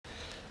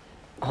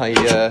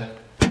I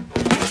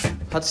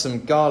had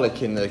some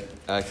garlic in the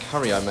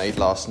curry I made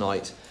last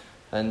night,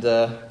 and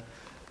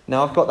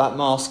now I've got that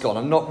mask on.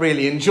 I'm not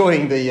really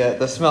enjoying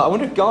the smell. I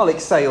wonder if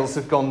garlic sales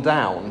have gone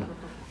down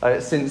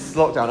since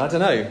lockdown. I don't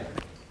know.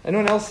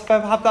 Anyone else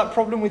ever have that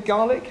problem with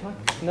garlic?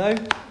 No?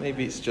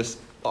 Maybe it's just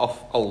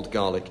old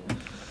garlic.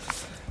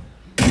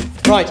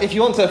 Right, if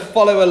you want to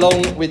follow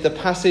along with the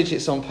passage,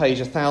 it's on page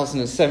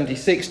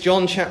 1076,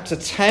 John chapter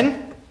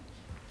 10.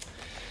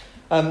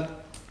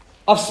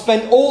 I've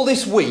spent all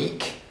this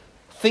week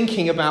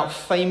thinking about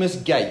famous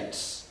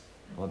gates.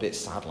 I'm a bit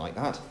sad like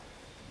that.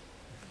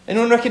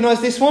 Anyone recognise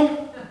this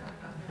one?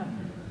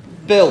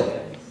 Bill.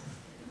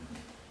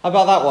 How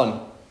about that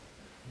one?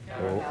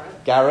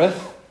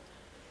 Gareth.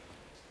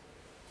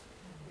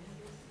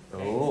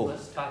 Oh,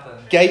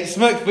 Gates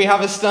Mc. We have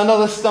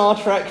another Star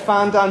Trek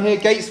fan down here.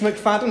 Gates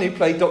McFadden, who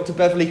played Dr.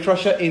 Beverly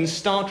Crusher in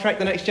Star Trek: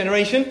 The Next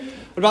Generation.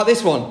 What about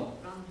this one?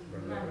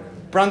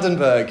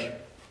 Brandenburg.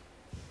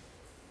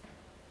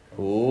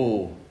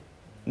 Oh,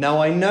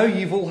 now I know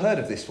you've all heard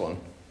of this one.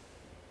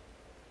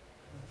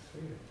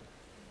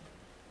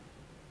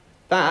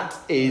 That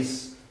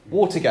is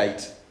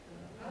Watergate,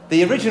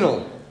 the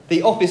original,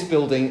 the office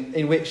building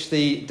in which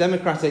the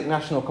Democratic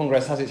National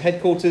Congress has its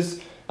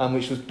headquarters,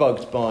 which was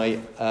bugged by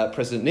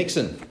President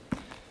Nixon.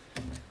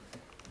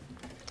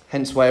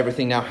 Hence why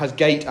everything now has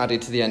gate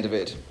added to the end of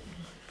it.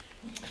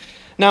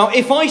 Now,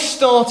 if I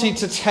started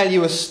to tell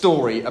you a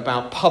story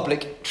about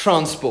public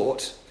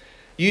transport,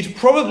 you'd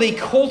probably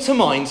call to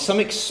mind some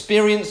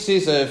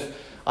experiences of,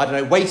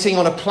 waiting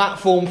on a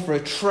platform for a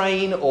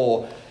train,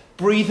 or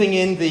breathing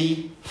in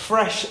the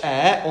fresh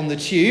air on the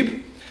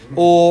tube,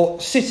 or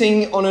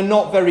sitting on a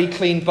not very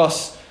clean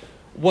bus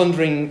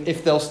wondering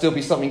if there'll still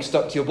be something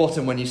stuck to your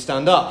bottom when you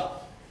stand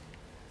up.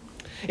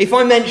 If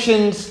I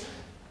mentioned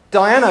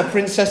Diana,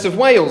 Princess of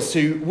Wales,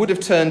 who would have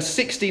turned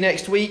 60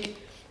 next week,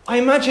 I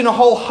imagine a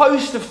whole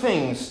host of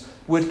things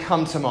would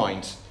come to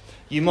mind.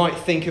 You might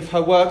think of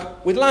her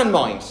work with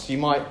landmines. You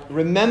might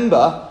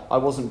remember, I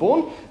wasn't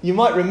born, you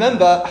might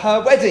remember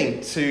her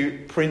wedding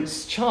to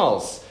Prince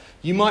Charles.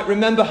 You might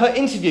remember her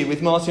interview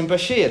with Martin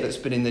Bashir that's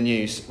been in the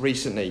news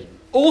recently.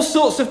 All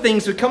sorts of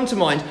things would come to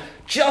mind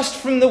just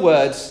from the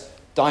words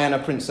Diana,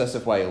 Princess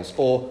of Wales,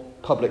 or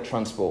public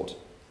transport.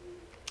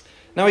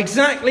 Now,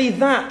 exactly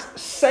that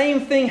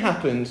same thing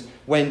happened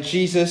when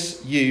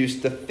Jesus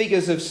used the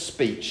figures of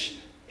speech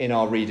in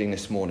our reading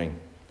this morning.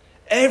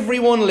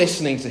 Everyone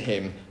listening to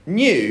him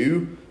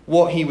knew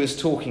what he was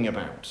talking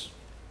about,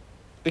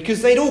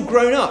 because they'd all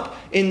grown up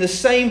in the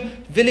same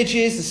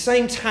villages, the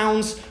same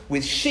towns,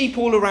 with sheep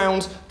all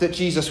around that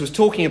Jesus was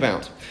talking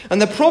about.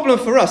 And the problem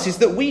for us is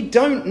that we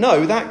don't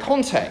know that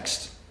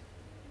context.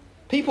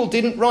 People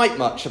didn't write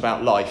much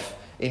about life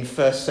in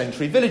first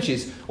century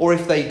villages, or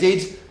if they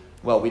did,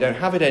 well, we don't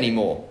have it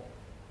anymore.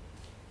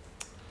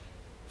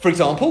 For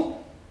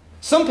example,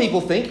 some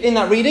people think in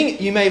that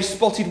reading you may have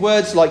spotted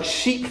words like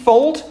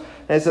sheepfold.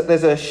 There's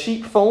a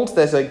sheepfold,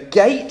 there's a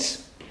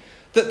gate.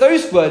 That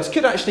those words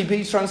could actually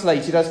be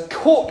translated as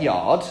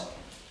courtyard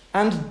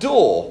and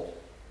door.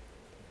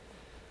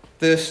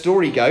 The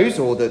story goes,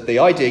 or the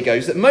idea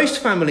goes, that most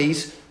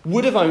families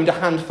would have owned a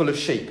handful of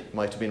sheep.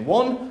 Might have been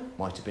one,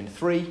 might have been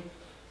three,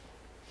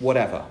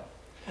 whatever.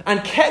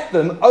 And kept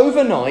them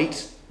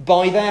overnight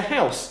by their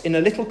house in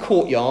a little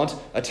courtyard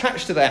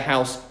attached to their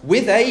house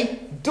with a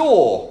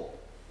door.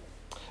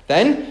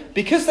 Then,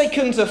 because they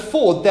couldn't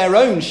afford their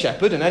own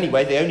shepherd, and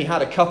anyway they only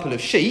had a couple of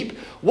sheep,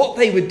 what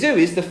they would do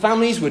is the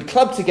families would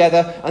club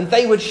together and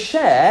they would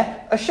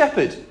share a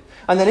shepherd.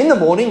 And then in the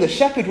morning the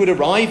shepherd would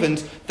arrive and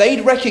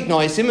they'd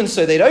recognise him, and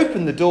so they'd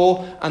open the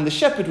door and the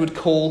shepherd would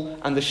call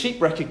and the sheep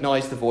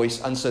recognised the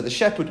voice, and so the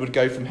shepherd would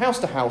go from house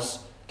to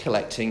house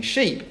collecting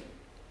sheep.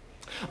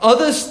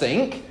 Others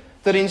think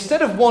that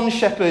instead of one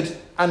shepherd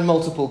and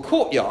multiple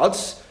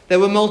courtyards, there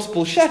were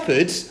multiple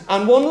shepherds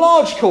and one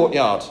large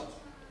courtyard.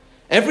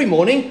 Every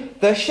morning,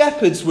 the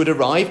shepherds would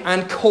arrive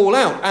and call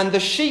out, and the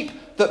sheep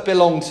that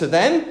belonged to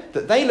them,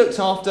 that they looked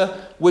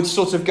after, would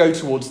sort of go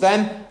towards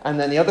them, and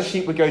then the other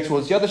sheep would go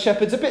towards the other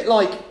shepherds, a bit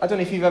like, I don't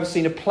know if you've ever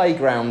seen a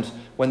playground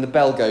when the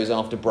bell goes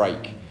after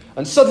break.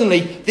 And suddenly,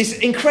 this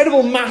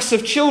incredible mass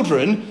of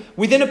children,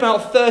 within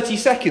about 30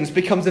 seconds,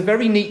 becomes a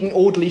very neat and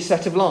orderly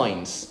set of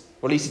lines.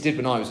 Or at least it did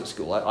when I was at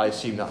school. I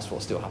assume that's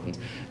what still happens.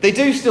 They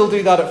do still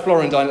do that at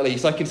Florentine, at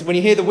least. When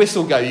you hear the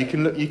whistle go, you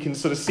can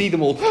sort of see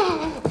them all.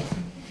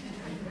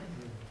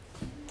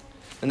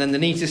 And then the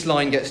neatest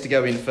line gets to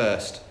go in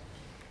first.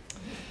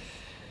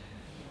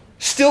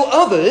 Still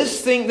others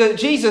think that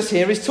Jesus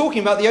here is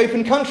talking about the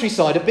open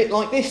countryside, a bit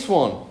like this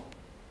one,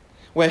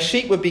 where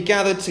sheep would be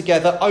gathered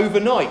together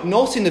overnight,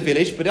 not in the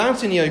village, but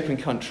out in the open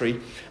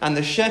country, and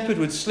the shepherd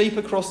would sleep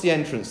across the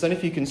entrance. Don't know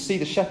if you can see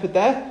the shepherd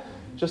there,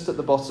 just at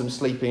the bottom,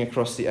 sleeping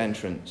across the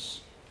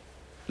entrance.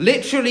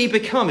 Literally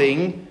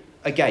becoming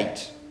a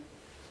gate.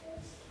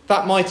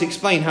 That might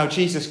explain how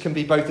Jesus can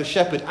be both a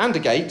shepherd and a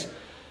gate,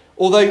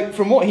 although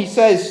from what he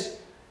says,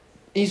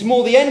 he's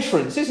more the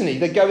entrance, isn't he?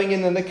 They're going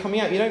in and they're coming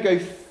out. You don't go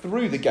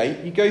through the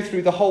gate, you go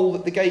through the hole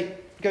that the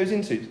gate goes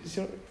into.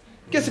 It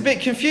gets a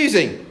bit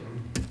confusing.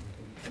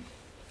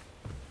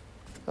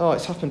 Oh,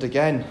 it's happened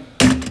again.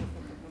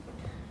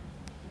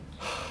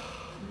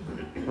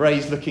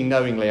 Ray's looking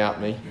knowingly at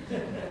me.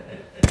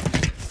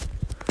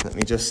 Let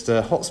me just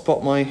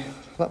hotspot my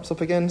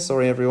laptop again.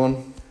 Sorry,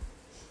 everyone.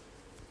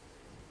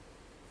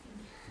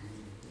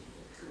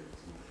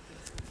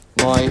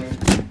 My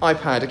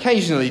iPad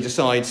occasionally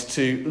decides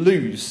to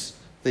lose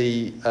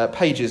the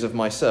pages of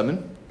my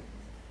sermon.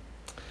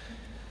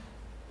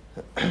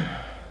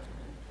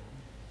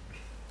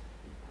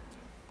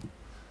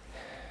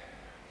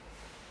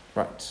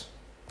 Right. Let's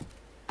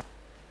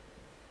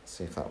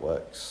see if that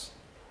works.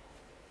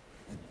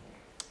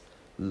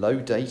 Low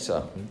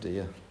data. Oh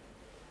dear.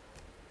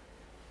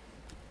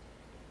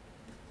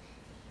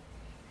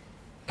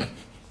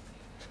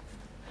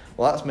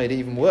 Well, that's made it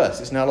even worse.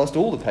 It's now lost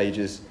all the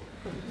pages.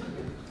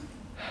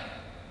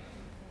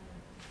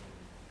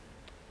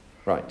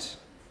 Right.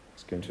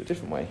 Let's go into a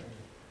different way.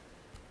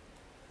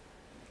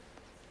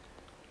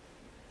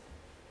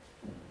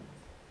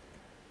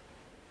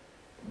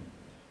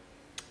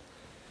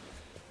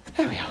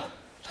 There we are.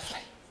 Lovely.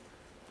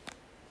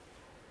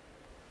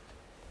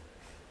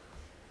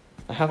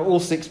 I have all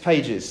 6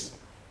 pages.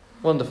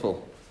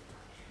 Wonderful.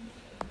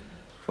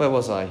 Where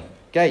was I?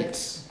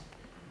 Gates.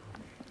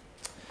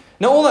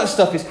 Now, all that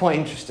stuff is quite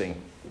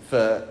interesting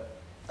for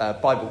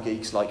Bible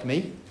geeks like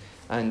me.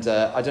 And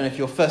I don't know if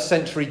you're first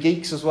century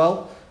geeks as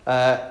well.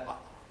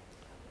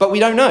 But we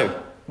don't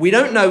know. We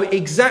don't know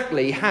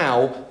exactly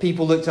how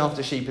people looked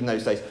after sheep in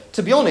those days.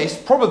 To be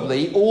honest,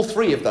 probably all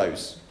 3 of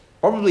those.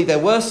 Probably there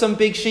were some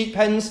big sheep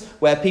pens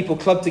where people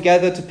clubbed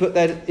together to put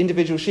their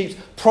individual sheep.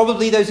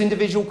 Probably those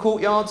individual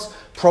courtyards.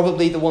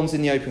 Probably the ones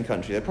in the open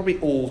country. They're probably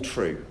all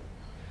true.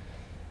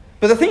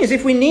 But the thing is,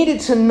 if we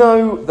needed to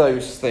know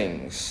those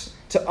things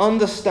to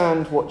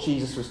understand what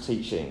Jesus was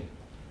teaching,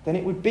 then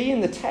it would be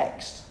in the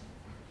text.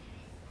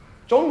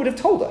 John would have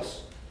told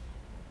us,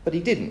 but he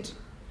didn't.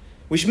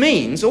 Which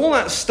means all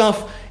that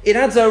stuff, it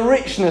adds a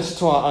richness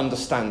to our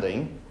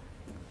understanding,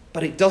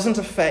 but it doesn't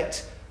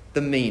affect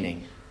the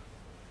meaning.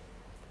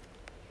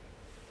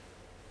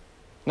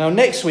 Now,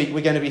 next week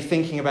we're going to be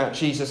thinking about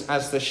Jesus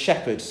as the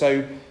shepherd.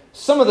 So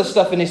some of the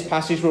stuff in this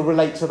passage will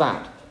relate to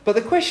that. But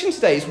the question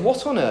today is,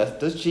 what on earth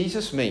does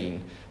Jesus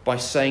mean by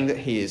saying that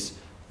he is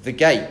the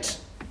gate?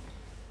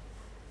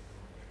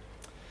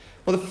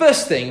 Well, the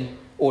first thing,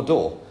 or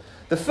door,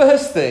 the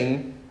first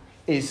thing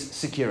is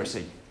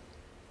security.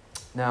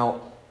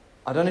 Now,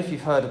 I don't know if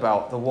you've heard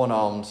about the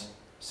one-armed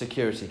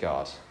security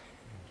guard.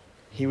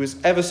 He was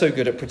ever so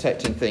good at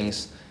protecting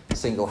things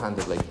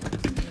single-handedly.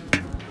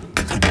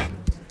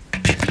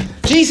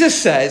 Jesus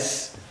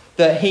says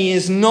that he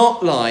is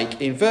not like,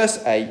 in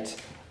verse 8,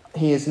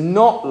 he is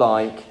not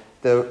like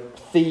the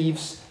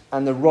thieves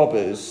and the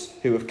robbers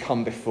who have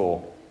come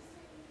before.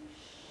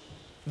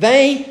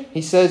 They,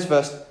 he says,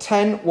 verse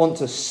 10, want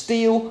to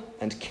steal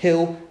and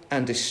kill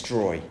and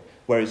destroy,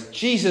 whereas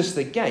Jesus,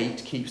 the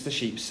gate, keeps the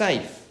sheep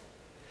safe.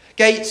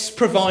 Gates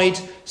provide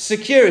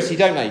security,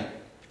 don't they?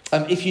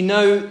 If you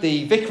know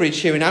the vicarage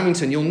here in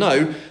Amington, you'll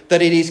know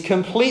that it is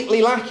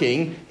completely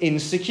lacking in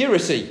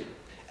security.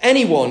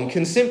 Anyone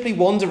can simply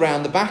wander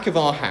around the back of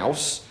our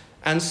house,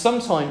 and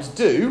sometimes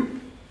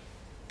do,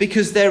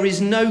 because there is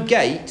no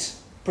gate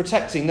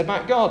protecting the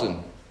back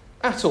garden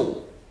at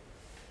all.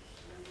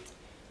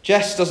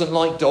 Jess doesn't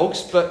like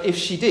dogs, but if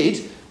she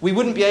did, we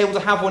wouldn't be able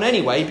to have one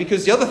anyway,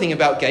 because the other thing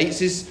about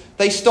gates is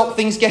they stop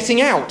things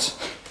getting out.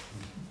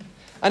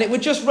 And it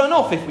would just run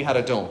off if we had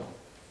a dog.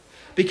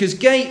 Because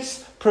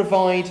gates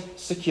provide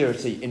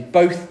security in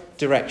both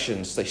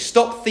directions. They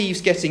stop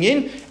thieves getting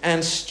in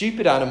and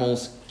stupid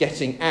animals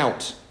getting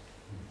out.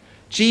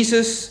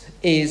 Jesus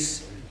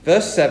is,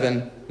 verse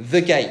 7,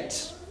 the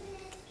gate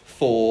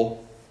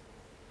for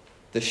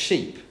the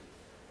sheep.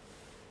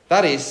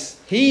 That is,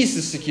 he's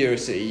the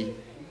security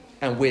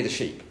and we're the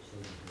sheep.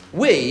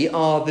 We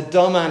are the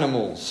dumb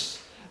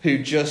animals who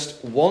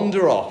just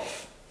wander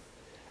off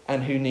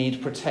and who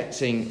need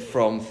protecting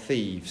from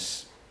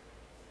thieves.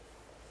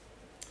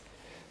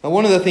 Now,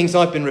 one of the things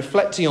I've been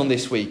reflecting on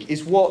this week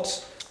is what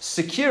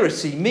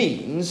security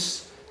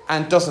means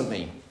and doesn't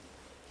mean.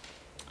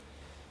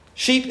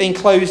 Sheep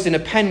enclosed in a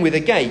pen with a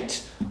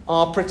gate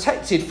are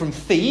protected from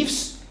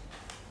thieves.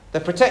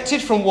 They're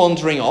protected from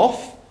wandering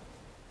off.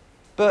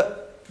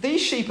 But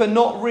these sheep are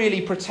not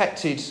really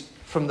protected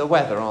from the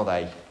weather, are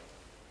they?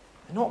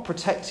 They're not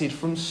protected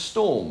from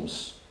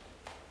storms.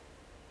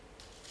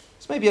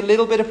 There's maybe a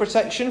little bit of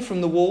protection from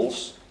the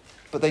walls,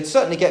 but they'd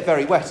certainly get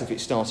very wet if it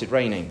started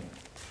raining.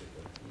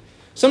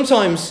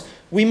 Sometimes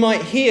we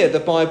might hear the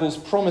Bible's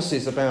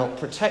promises about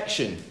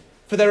protection,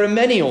 for there are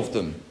many of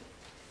them,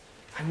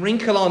 and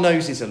wrinkle our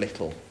noses a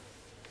little,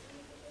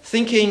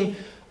 thinking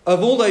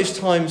of all those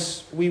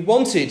times we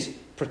wanted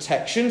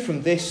protection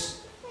from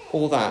this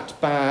or that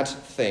bad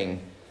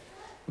thing,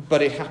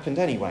 but it happened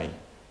anyway.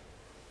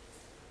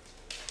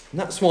 And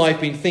that's why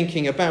I've been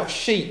thinking about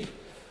sheep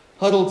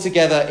huddled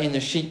together in the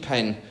sheep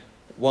pen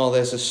while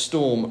there's a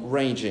storm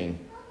raging.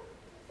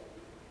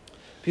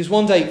 Because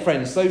one day,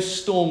 friends,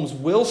 those storms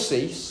will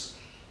cease.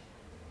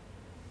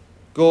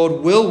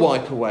 God will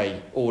wipe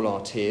away all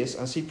our tears,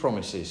 as he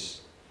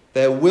promises.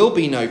 There will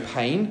be no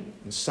pain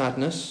and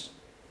sadness.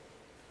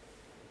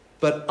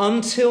 But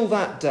until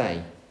that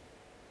day,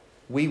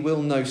 we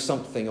will know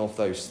something of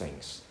those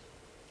things.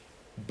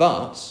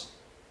 But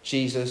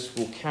Jesus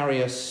will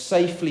carry us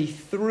safely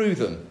through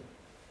them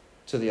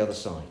to the other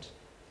side,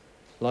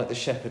 like the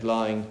shepherd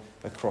lying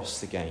across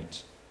the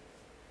gate.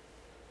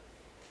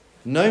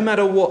 No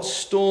matter what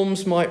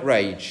storms might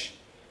rage,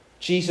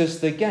 Jesus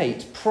the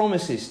gate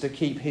promises to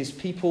keep his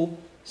people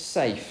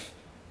safe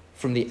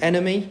from the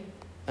enemy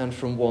and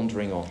from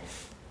wandering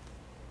off.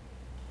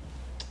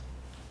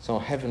 It's our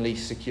heavenly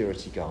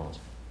security guard,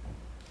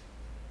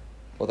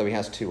 although he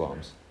has two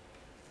arms.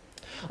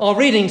 Our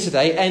reading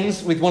today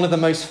ends with one of the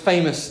most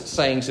famous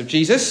sayings of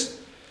Jesus.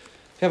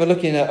 If you have a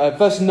look in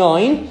verse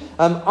 9,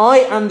 I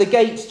am the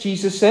gate,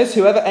 Jesus says.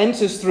 Whoever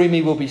enters through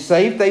me will be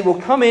saved. They will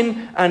come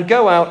in and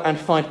go out and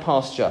find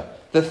pasture.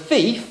 The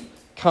thief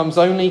comes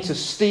only to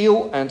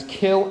steal and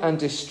kill and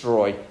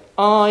destroy.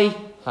 I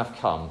have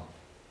come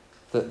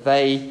that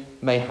they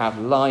may have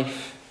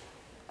life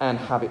and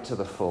have it to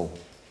the full.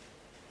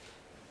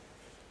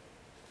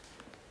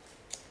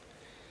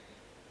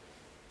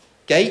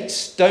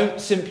 Gates don't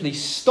simply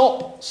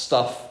stop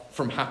stuff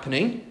from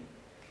happening.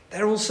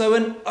 They're also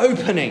an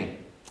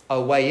opening,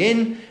 a way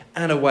in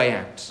and a way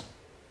out.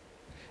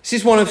 This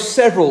is one of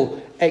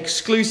several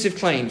exclusive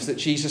claims that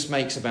Jesus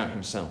makes about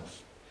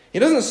himself. He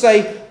doesn't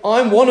say,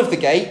 I'm one of the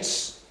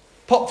gates,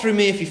 pop through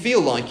me if you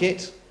feel like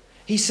it.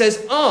 He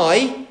says,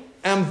 I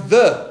am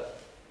the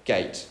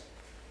gate.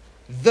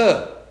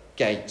 The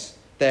gate.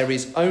 There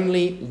is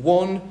only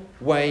one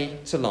way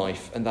to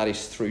life, and that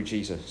is through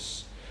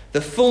Jesus. The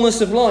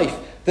fullness of life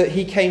that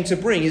he came to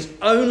bring is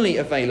only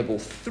available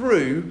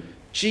through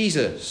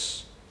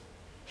Jesus.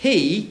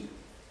 He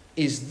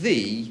is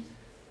the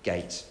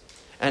gate,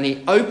 and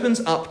he opens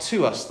up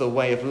to us the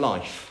way of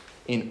life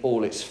in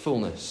all its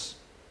fullness.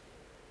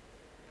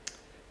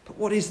 But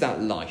what is that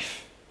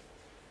life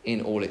in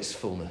all its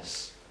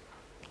fullness?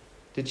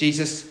 Did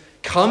Jesus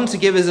come to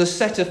give us a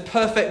set of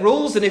perfect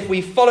rules, and if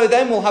we follow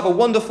them, we'll have a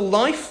wonderful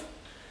life?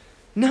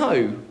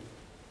 No.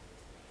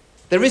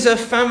 There is a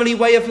family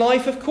way of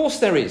life, of course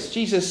there is.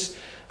 Jesus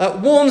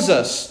warns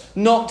us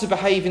not to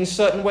behave in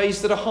certain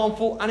ways that are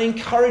harmful and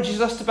encourages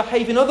us to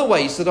behave in other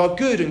ways that are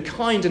good and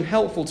kind and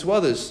helpful to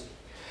others.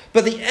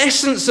 But the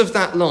essence of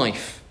that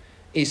life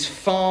is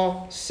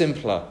far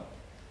simpler,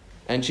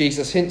 and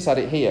Jesus hints at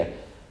it here.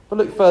 But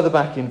look further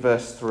back in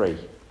verse 3.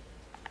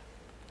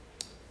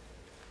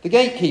 The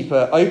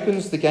gatekeeper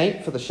opens the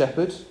gate for the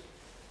shepherd,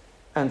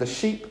 and the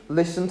sheep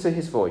listen to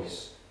his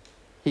voice.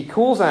 He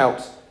calls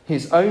out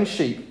his own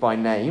sheep by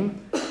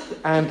name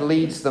and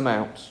leads them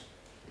out.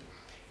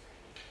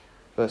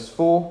 Verse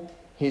 4,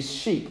 his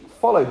sheep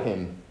follow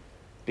him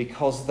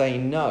because they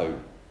know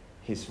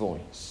his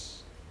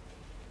voice.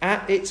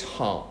 At its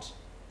heart,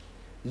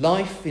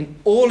 life in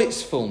all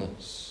its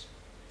fullness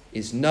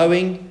is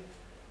knowing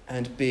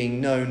and being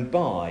known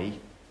by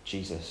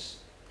Jesus.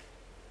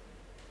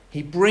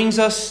 He brings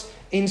us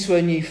into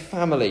a new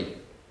family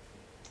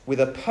with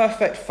a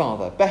perfect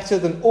Father, better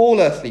than all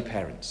earthly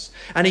parents.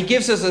 And he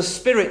gives us a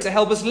spirit to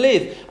help us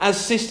live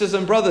as sisters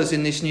and brothers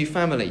in this new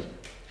family.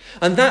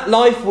 And that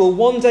life will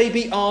one day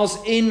be ours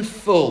in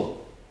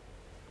full.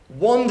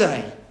 One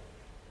day.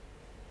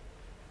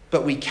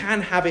 But we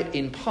can have it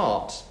in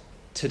part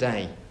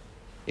today.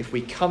 If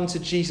we come to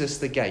Jesus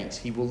the gate,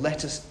 he will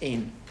let us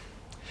in.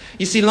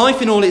 You see,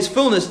 life in all its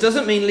fullness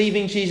doesn't mean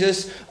leaving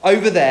Jesus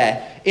over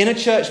there in a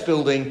church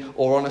building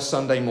or on a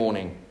Sunday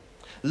morning.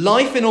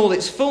 Life in all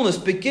its fullness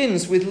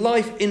begins with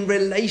life in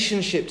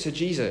relationship to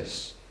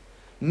Jesus.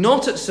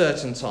 Not at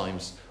certain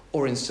times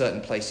or in certain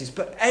places,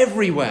 but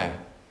everywhere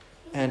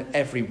and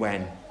every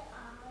when.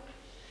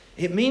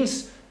 It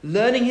means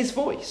learning his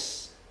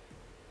voice.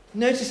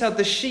 Notice how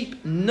the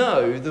sheep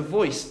know the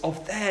voice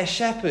of their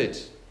shepherd.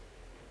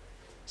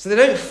 So they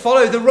don't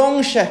follow the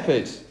wrong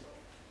shepherd.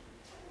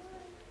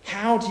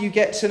 How do you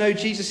get to know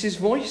Jesus'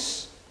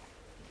 voice?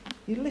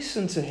 You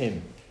listen to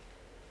him.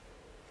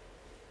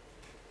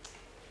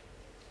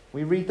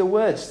 We read the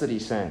words that he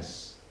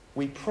says.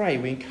 We pray,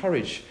 we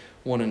encourage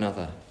one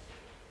another.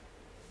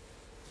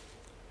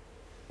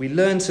 We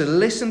learn to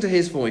listen to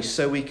his voice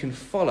so we can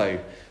follow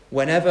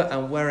whenever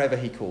and wherever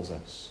he calls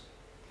us.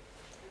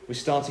 We're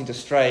starting to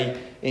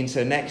stray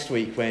into next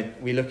week when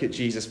we look at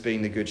Jesus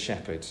being the good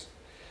shepherd.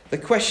 The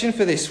question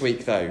for this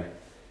week, though,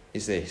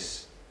 is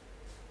this.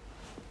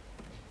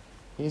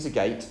 Here's a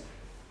gate.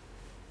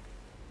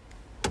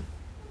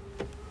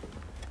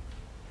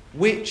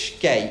 Which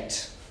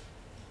gate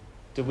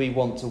do we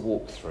want to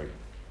walk through?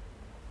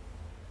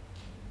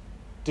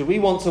 Do we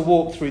want to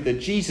walk through the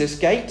Jesus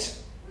gate,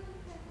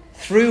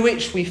 through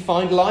which we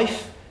find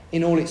life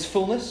in all its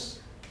fullness?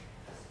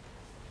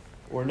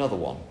 Or another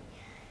one,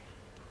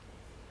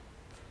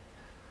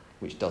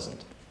 which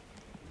doesn't?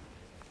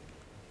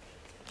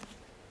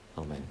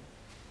 Amen.